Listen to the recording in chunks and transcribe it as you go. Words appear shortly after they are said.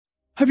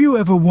Have you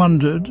ever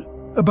wondered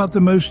about the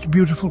most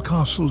beautiful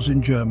castles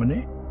in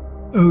Germany?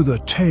 Oh, the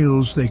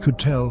tales they could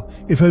tell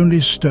if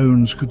only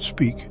stones could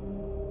speak.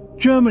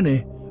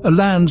 Germany, a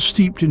land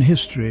steeped in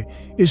history,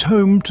 is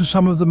home to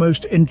some of the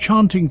most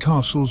enchanting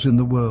castles in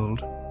the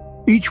world.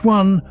 Each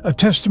one a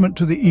testament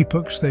to the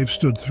epochs they've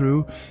stood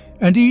through,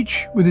 and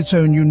each with its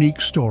own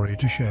unique story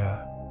to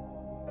share.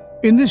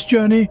 In this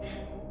journey,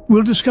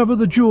 we'll discover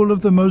the jewel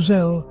of the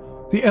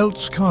Moselle, the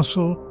Eltz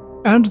Castle,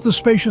 and the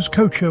spacious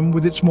Cochem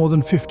with its more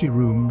than 50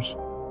 rooms.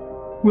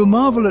 We'll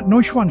marvel at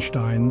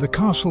Neuschwanstein, the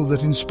castle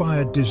that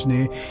inspired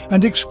Disney,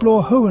 and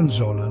explore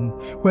Hohenzollern,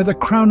 where the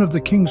crown of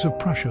the kings of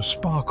Prussia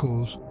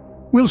sparkles.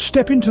 We'll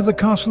step into the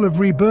castle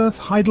of rebirth,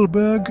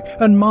 Heidelberg,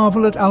 and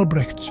marvel at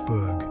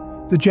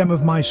Albrechtsburg, the gem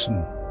of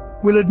Meissen.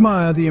 We'll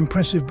admire the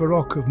impressive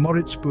Baroque of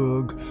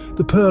Moritzburg,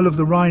 the pearl of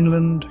the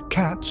Rhineland,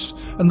 Katz,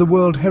 and the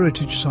World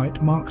Heritage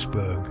Site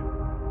Marksburg.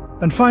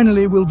 And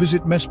finally, we'll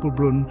visit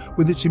Mespelbrunn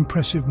with its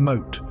impressive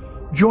moat.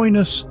 Join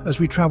us as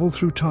we travel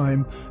through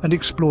time and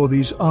explore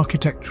these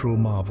architectural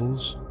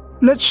marvels.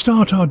 Let's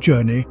start our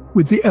journey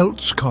with the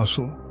Eltz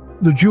Castle,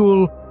 the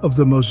jewel of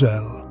the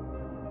Moselle.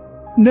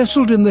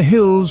 Nestled in the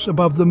hills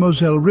above the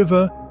Moselle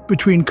River,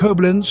 between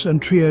Koblenz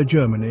and Trier,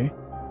 Germany,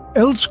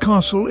 Eltz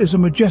Castle is a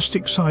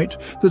majestic site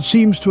that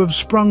seems to have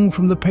sprung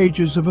from the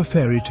pages of a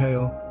fairy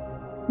tale.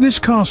 This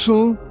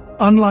castle,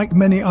 unlike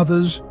many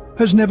others,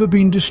 has never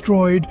been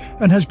destroyed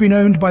and has been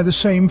owned by the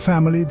same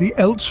family, the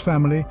Eltz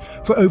family,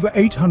 for over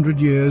 800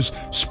 years,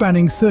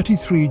 spanning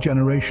 33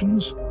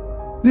 generations.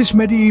 This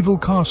medieval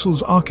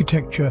castle's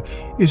architecture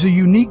is a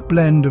unique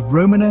blend of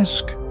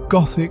Romanesque,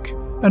 Gothic,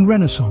 and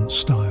Renaissance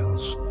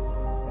styles.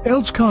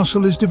 Eltz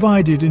Castle is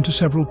divided into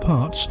several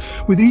parts,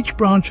 with each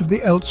branch of the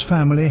Eltz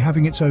family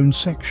having its own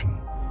section.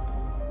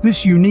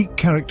 This unique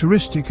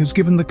characteristic has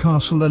given the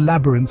castle a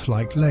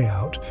labyrinth-like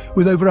layout,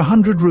 with over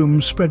 100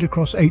 rooms spread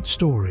across 8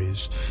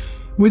 stories.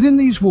 Within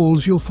these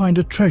walls you'll find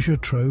a treasure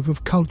trove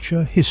of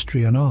culture,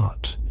 history and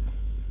art.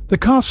 The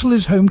castle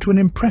is home to an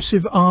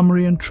impressive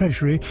armoury and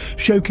treasury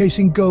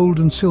showcasing gold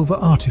and silver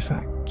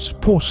artifacts,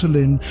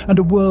 porcelain and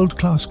a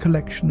world-class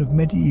collection of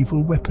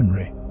medieval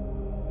weaponry.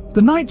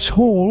 The Knight's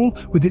Hall,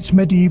 with its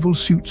medieval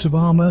suits of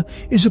armour,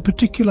 is a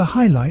particular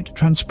highlight,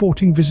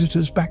 transporting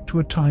visitors back to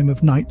a time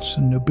of knights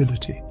and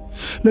nobility.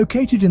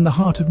 Located in the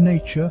heart of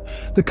nature,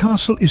 the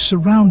castle is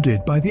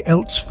surrounded by the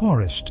Eltz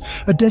Forest,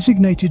 a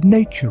designated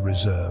nature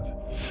reserve.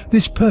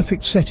 This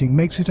perfect setting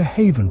makes it a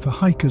haven for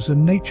hikers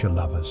and nature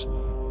lovers.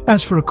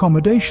 As for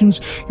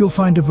accommodations, you'll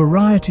find a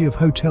variety of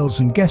hotels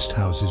and guest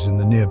houses in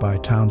the nearby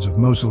towns of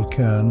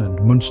Mosel-Kern and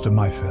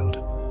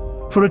Münster-Maifeld.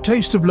 For a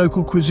taste of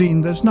local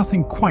cuisine, there's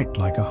nothing quite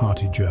like a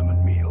hearty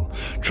German meal.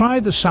 Try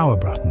the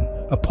Sauerbraten,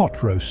 a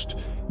pot roast,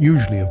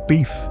 usually of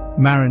beef,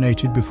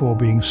 marinated before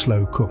being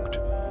slow cooked.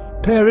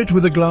 Pair it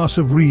with a glass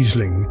of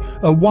Riesling,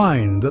 a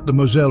wine that the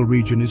Moselle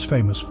region is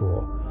famous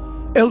for.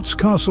 Eltz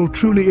Castle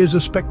truly is a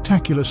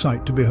spectacular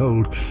sight to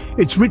behold.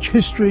 Its rich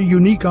history,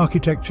 unique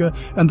architecture,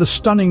 and the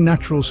stunning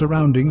natural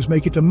surroundings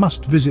make it a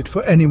must-visit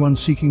for anyone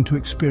seeking to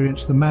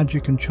experience the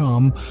magic and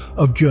charm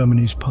of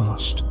Germany's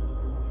past.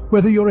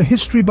 Whether you're a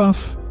history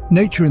buff,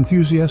 nature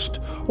enthusiast,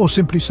 or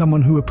simply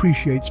someone who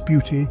appreciates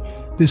beauty,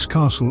 this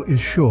castle is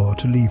sure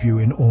to leave you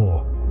in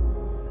awe.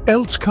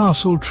 Eltz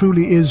Castle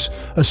truly is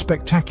a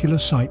spectacular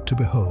sight to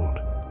behold.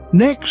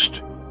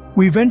 Next,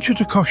 we venture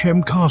to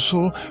Cochem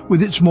Castle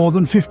with its more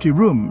than 50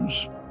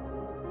 rooms.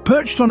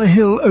 Perched on a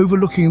hill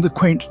overlooking the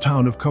quaint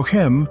town of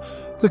Cochem,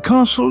 the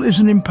castle is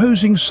an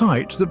imposing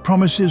sight that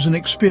promises an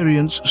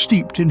experience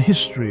steeped in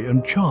history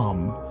and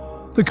charm.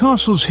 The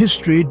castle's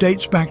history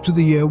dates back to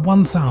the year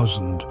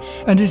 1000,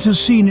 and it has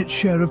seen its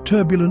share of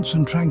turbulence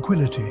and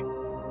tranquility.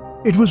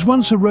 It was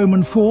once a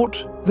Roman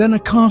fort, then a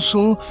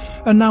castle,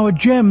 and now a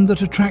gem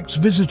that attracts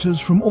visitors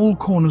from all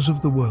corners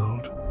of the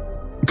world.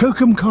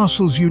 Cochem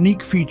Castle's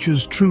unique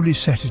features truly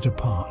set it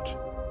apart.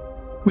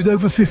 With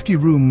over 50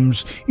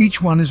 rooms,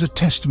 each one is a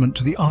testament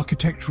to the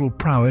architectural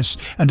prowess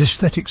and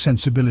aesthetic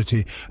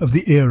sensibility of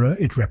the era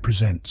it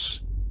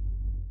represents.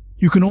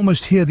 You can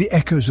almost hear the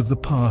echoes of the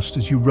past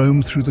as you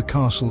roam through the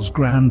castle's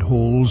grand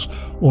halls,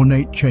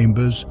 ornate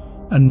chambers,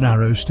 and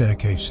narrow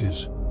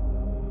staircases.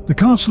 The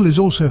castle is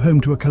also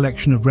home to a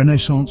collection of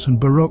Renaissance and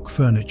Baroque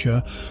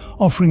furniture,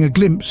 offering a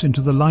glimpse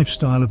into the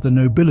lifestyle of the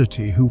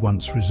nobility who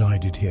once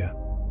resided here.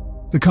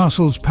 The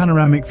castle's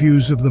panoramic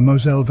views of the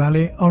Moselle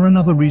Valley are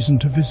another reason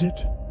to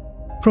visit.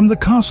 From the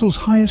castle's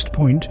highest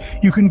point,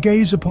 you can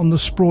gaze upon the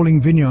sprawling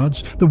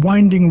vineyards, the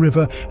winding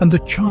river, and the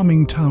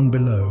charming town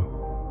below.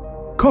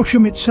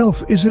 Cochem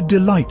itself is a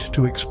delight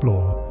to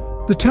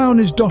explore. The town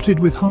is dotted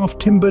with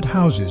half-timbered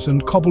houses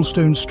and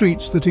cobblestone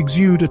streets that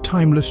exude a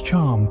timeless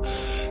charm.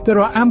 There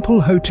are ample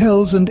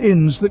hotels and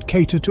inns that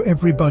cater to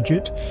every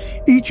budget,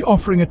 each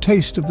offering a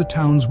taste of the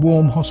town's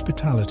warm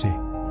hospitality.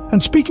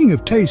 And speaking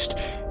of taste,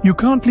 you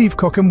can't leave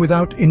Cochem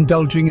without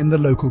indulging in the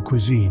local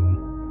cuisine.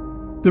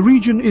 The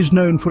region is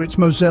known for its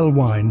Moselle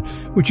wine,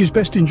 which is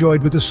best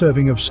enjoyed with a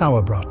serving of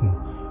Sauerbraten,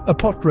 a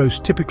pot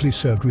roast typically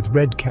served with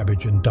red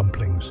cabbage and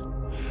dumplings.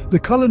 The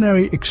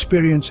culinary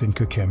experience in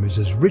Cochem is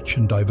as rich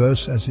and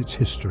diverse as its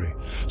history.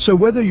 So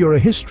whether you're a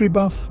history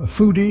buff, a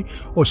foodie,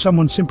 or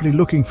someone simply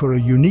looking for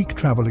a unique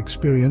travel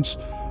experience,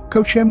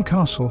 Cochem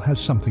Castle has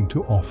something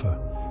to offer.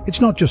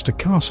 It's not just a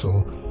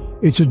castle,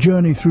 it's a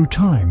journey through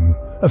time,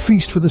 a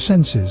feast for the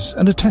senses,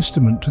 and a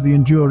testament to the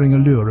enduring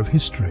allure of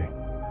history.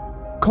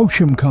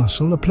 Cochem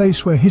Castle, a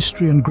place where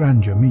history and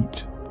grandeur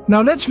meet.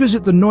 Now let's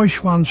visit the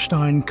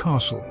Neuschwanstein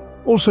Castle,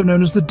 also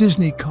known as the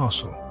Disney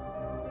Castle.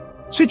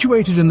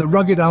 Situated in the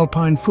rugged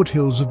alpine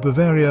foothills of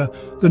Bavaria,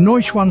 the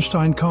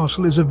Neuschwanstein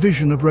Castle is a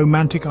vision of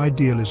romantic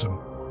idealism.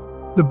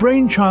 The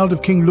brainchild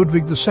of King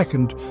Ludwig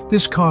II,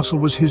 this castle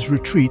was his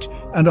retreat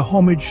and a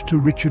homage to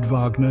Richard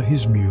Wagner,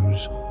 his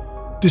muse.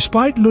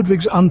 Despite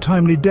Ludwig's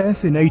untimely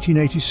death in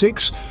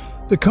 1886,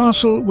 the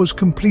castle was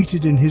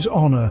completed in his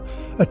honor,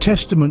 a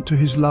testament to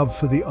his love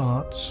for the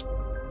arts.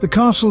 The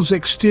castle's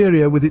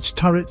exterior, with its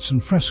turrets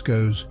and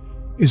frescoes,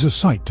 is a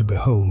sight to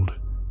behold.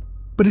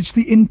 But it's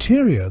the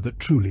interior that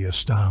truly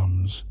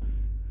astounds.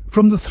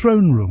 From the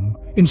throne room,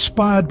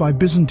 inspired by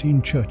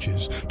Byzantine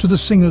churches, to the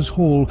Singers'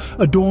 Hall,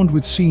 adorned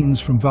with scenes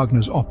from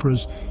Wagner's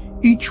operas,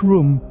 each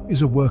room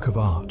is a work of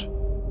art.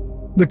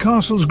 The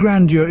castle's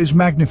grandeur is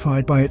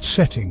magnified by its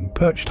setting,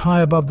 perched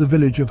high above the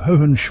village of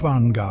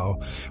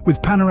Hohenschwangau,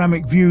 with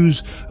panoramic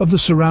views of the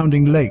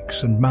surrounding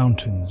lakes and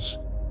mountains.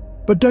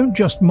 But don't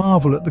just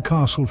marvel at the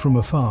castle from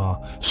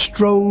afar.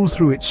 Stroll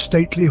through its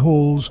stately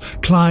halls,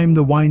 climb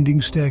the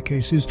winding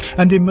staircases,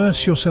 and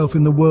immerse yourself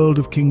in the world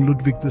of King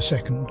Ludwig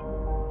II.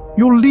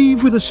 You'll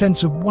leave with a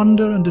sense of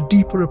wonder and a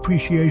deeper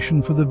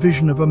appreciation for the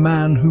vision of a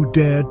man who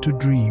dared to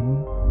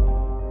dream.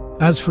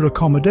 As for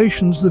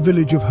accommodations, the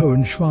village of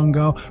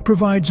Hohenschwangau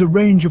provides a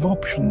range of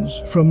options,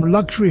 from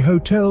luxury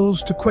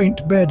hotels to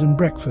quaint bed and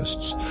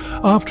breakfasts.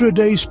 After a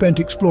day spent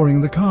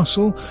exploring the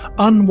castle,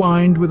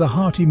 unwind with a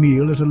hearty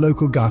meal at a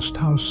local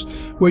Gasthaus,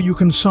 where you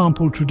can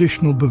sample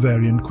traditional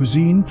Bavarian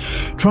cuisine.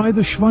 Try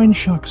the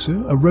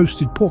Schweinshaxe, a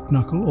roasted pork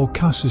knuckle, or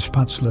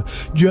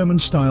Käsespätzle,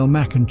 German-style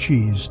mac and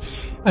cheese.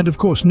 And of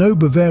course, no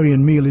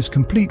Bavarian meal is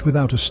complete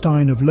without a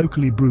stein of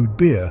locally brewed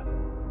beer.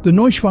 The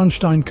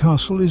Neuschwanstein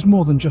Castle is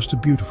more than just a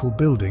beautiful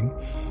building.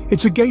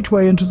 It's a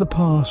gateway into the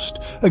past,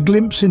 a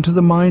glimpse into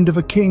the mind of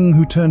a king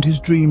who turned his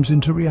dreams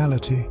into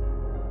reality.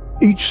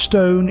 Each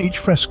stone, each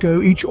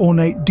fresco, each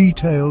ornate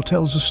detail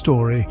tells a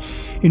story,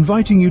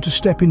 inviting you to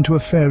step into a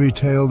fairy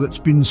tale that's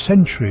been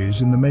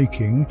centuries in the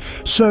making.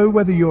 So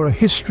whether you're a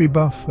history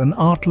buff, an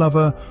art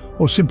lover,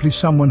 or simply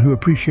someone who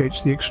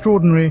appreciates the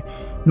extraordinary,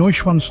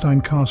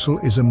 Neuschwanstein Castle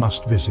is a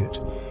must-visit.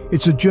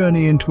 It's a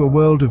journey into a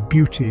world of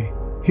beauty,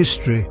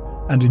 history,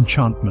 and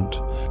enchantment.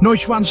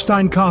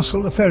 Neuschwanstein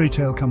Castle, a fairy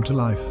tale come to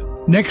life.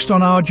 Next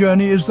on our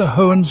journey is the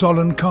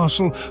Hohenzollern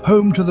Castle,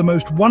 home to the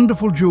most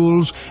wonderful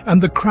jewels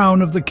and the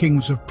crown of the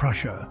kings of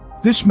Prussia.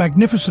 This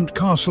magnificent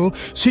castle,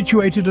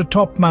 situated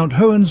atop Mount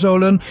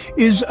Hohenzollern,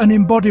 is an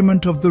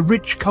embodiment of the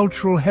rich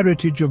cultural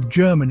heritage of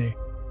Germany.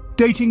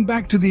 Dating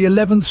back to the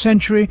 11th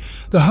century,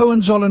 the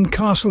Hohenzollern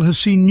Castle has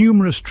seen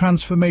numerous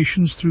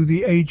transformations through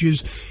the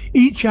ages,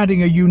 each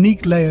adding a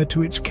unique layer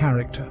to its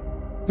character.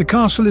 The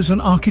castle is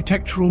an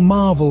architectural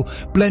marvel,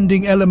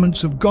 blending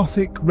elements of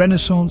Gothic,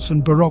 Renaissance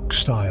and Baroque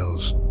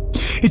styles.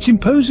 Its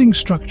imposing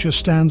structure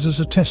stands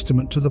as a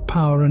testament to the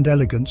power and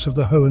elegance of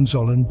the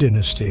Hohenzollern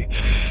dynasty.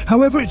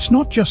 However, it's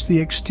not just the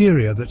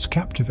exterior that's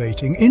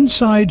captivating.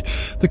 Inside,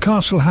 the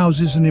castle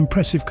houses an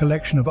impressive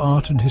collection of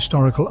art and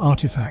historical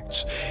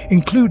artifacts,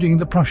 including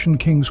the Prussian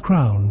king's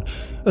crown,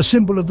 a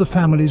symbol of the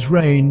family's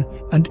reign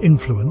and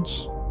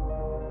influence.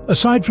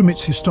 Aside from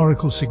its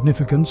historical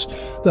significance,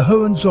 the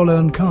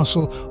Hohenzollern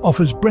Castle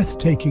offers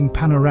breathtaking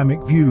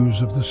panoramic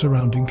views of the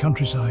surrounding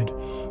countryside.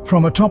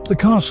 From atop the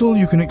castle,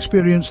 you can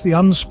experience the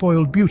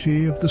unspoiled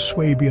beauty of the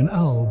Swabian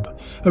Alb,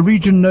 a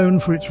region known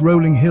for its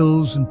rolling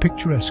hills and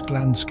picturesque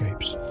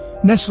landscapes.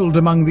 Nestled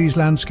among these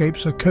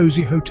landscapes are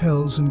cozy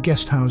hotels and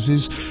guest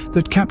houses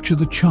that capture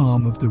the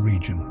charm of the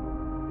region.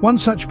 One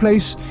such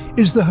place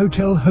is the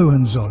Hotel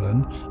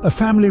Hohenzollern, a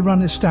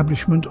family-run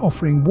establishment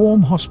offering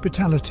warm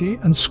hospitality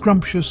and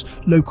scrumptious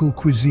local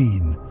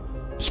cuisine.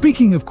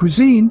 Speaking of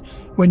cuisine,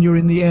 when you're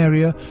in the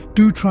area,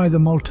 do try the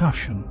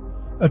Maltaschen,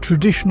 a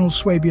traditional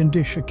Swabian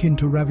dish akin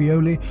to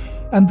ravioli,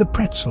 and the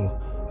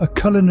pretzel, a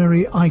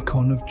culinary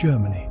icon of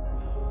Germany.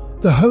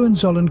 The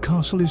Hohenzollern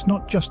Castle is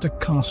not just a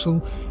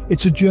castle,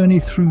 it's a journey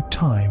through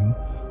time,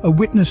 a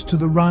witness to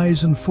the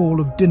rise and fall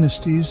of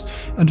dynasties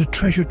and a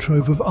treasure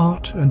trove of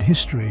art and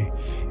history.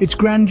 Its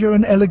grandeur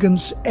and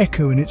elegance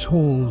echo in its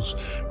halls,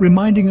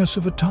 reminding us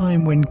of a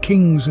time when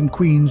kings and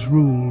queens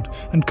ruled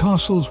and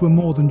castles were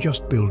more than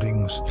just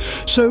buildings.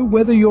 So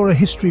whether you're a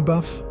history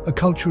buff, a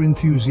culture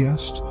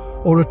enthusiast,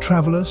 or a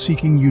traveller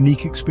seeking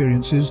unique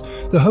experiences,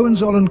 the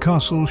Hohenzollern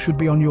Castle should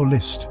be on your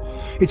list.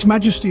 Its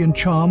majesty and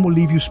charm will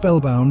leave you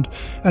spellbound,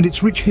 and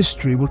its rich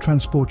history will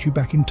transport you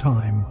back in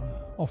time.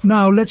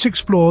 Now let's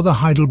explore the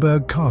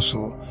Heidelberg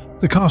Castle,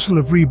 the castle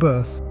of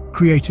rebirth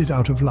created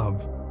out of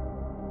love.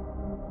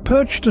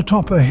 Perched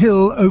atop a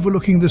hill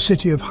overlooking the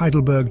city of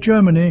Heidelberg,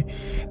 Germany,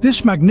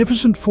 this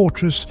magnificent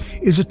fortress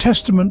is a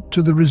testament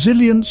to the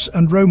resilience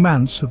and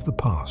romance of the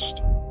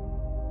past.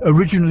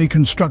 Originally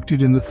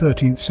constructed in the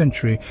 13th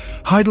century,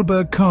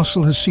 Heidelberg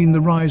Castle has seen the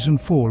rise and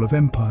fall of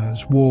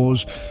empires,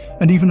 wars,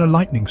 and even a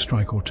lightning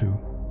strike or two.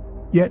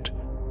 Yet,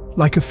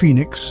 like a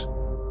phoenix,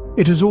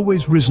 it has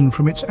always risen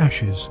from its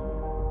ashes,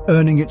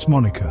 earning its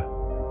moniker,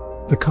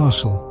 the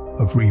Castle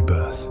of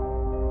Rebirth.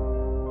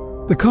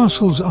 The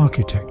castle's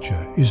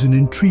architecture is an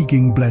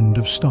intriguing blend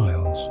of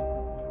styles.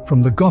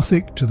 From the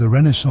Gothic to the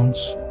Renaissance,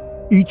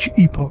 each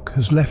epoch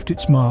has left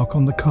its mark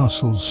on the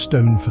castle's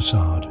stone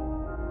facade.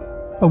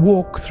 A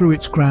walk through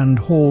its grand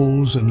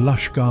halls and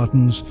lush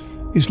gardens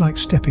is like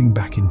stepping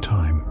back in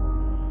time.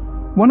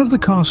 One of the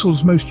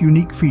castle's most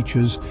unique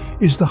features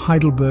is the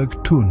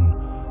Heidelberg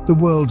Tun, the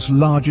world's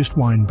largest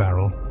wine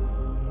barrel.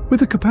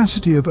 With a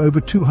capacity of over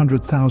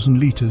 200,000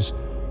 litres,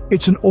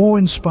 it's an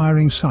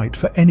awe-inspiring sight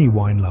for any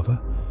wine lover.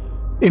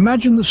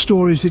 Imagine the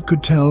stories it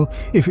could tell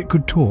if it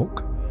could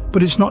talk,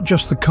 but it's not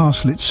just the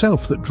castle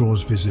itself that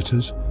draws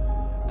visitors.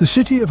 The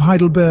city of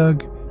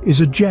Heidelberg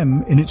is a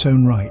gem in its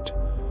own right.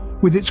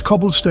 With its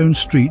cobblestone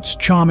streets,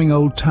 charming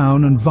old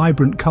town and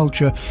vibrant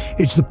culture,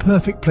 it's the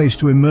perfect place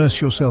to immerse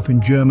yourself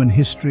in German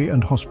history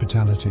and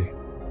hospitality.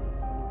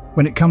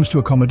 When it comes to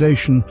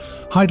accommodation,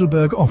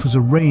 Heidelberg offers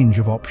a range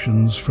of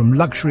options, from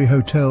luxury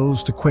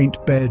hotels to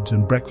quaint bed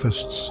and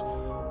breakfasts.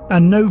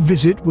 And no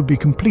visit would be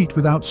complete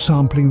without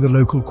sampling the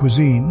local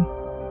cuisine.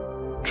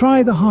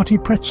 Try the hearty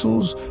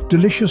pretzels,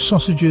 delicious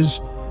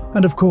sausages,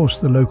 and of course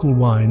the local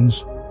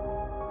wines.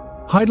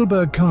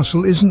 Heidelberg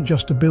Castle isn't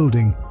just a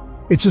building,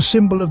 it's a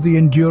symbol of the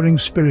enduring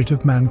spirit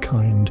of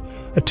mankind,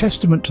 a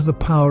testament to the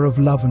power of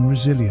love and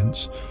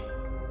resilience.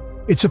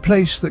 It's a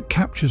place that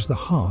captures the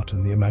heart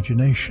and the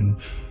imagination,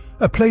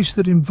 a place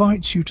that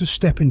invites you to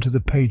step into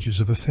the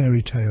pages of a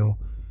fairy tale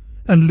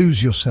and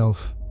lose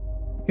yourself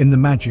in the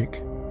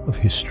magic of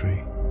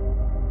history.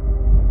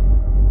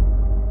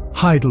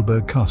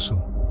 Heidelberg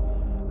Castle,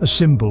 a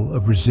symbol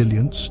of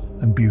resilience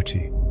and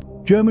beauty.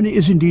 Germany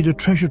is indeed a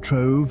treasure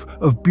trove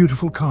of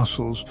beautiful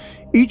castles.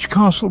 Each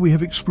castle we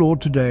have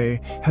explored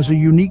today has a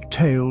unique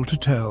tale to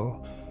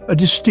tell, a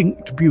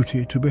distinct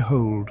beauty to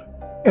behold.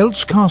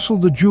 Elt's Castle,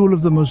 the jewel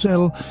of the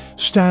Moselle,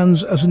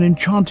 stands as an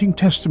enchanting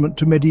testament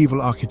to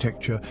medieval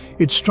architecture,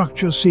 its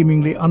structure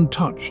seemingly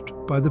untouched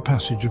by the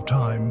passage of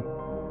time.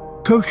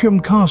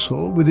 Cochem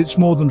Castle, with its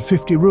more than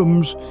 50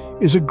 rooms,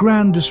 is a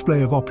grand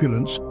display of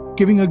opulence,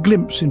 giving a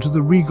glimpse into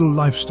the regal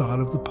lifestyle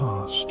of the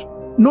past.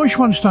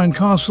 Neuschwanstein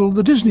Castle,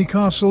 the Disney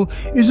castle,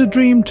 is a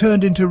dream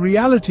turned into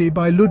reality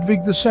by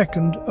Ludwig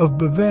II of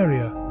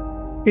Bavaria.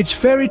 Its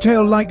fairy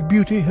tale-like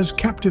beauty has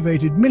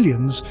captivated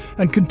millions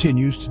and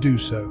continues to do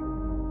so.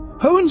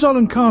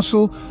 Hohenzollern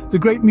Castle, the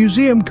great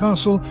museum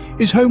castle,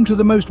 is home to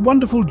the most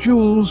wonderful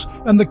jewels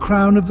and the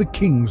crown of the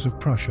kings of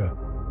Prussia.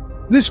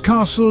 This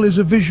castle is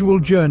a visual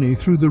journey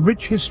through the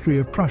rich history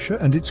of Prussia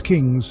and its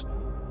kings.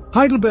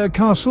 Heidelberg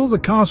Castle, the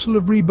Castle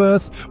of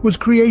Rebirth, was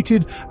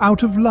created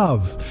out of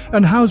love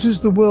and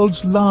houses the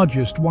world's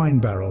largest wine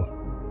barrel.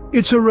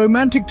 It's a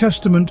romantic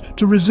testament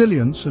to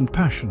resilience and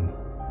passion.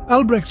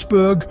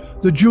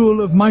 Albrechtsburg, the jewel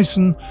of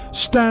Meissen,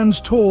 stands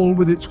tall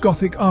with its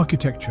Gothic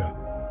architecture,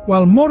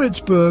 while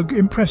Moritzburg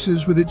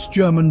impresses with its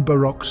German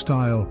Baroque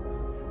style.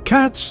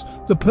 Katz,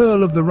 the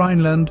pearl of the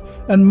Rhineland,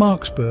 and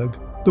Marksburg,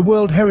 the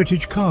World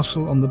Heritage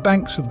Castle on the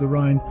banks of the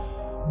Rhine,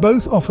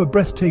 both offer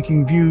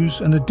breathtaking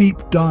views and a deep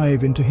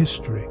dive into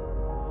history.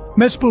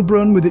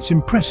 Mespelbrunn, with its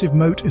impressive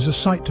moat, is a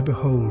sight to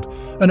behold,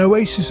 an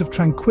oasis of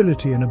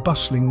tranquility in a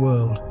bustling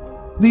world.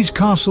 These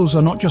castles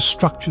are not just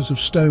structures of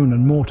stone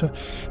and mortar,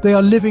 they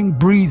are living,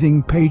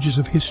 breathing pages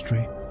of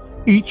history,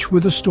 each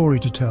with a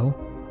story to tell,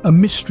 a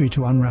mystery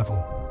to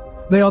unravel.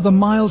 They are the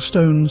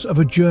milestones of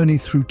a journey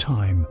through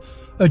time,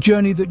 a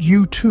journey that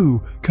you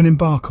too can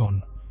embark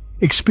on.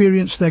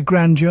 Experience their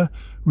grandeur,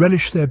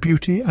 relish their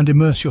beauty, and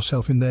immerse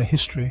yourself in their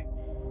history.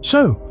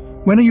 So,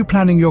 when are you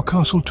planning your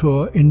castle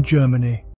tour in Germany?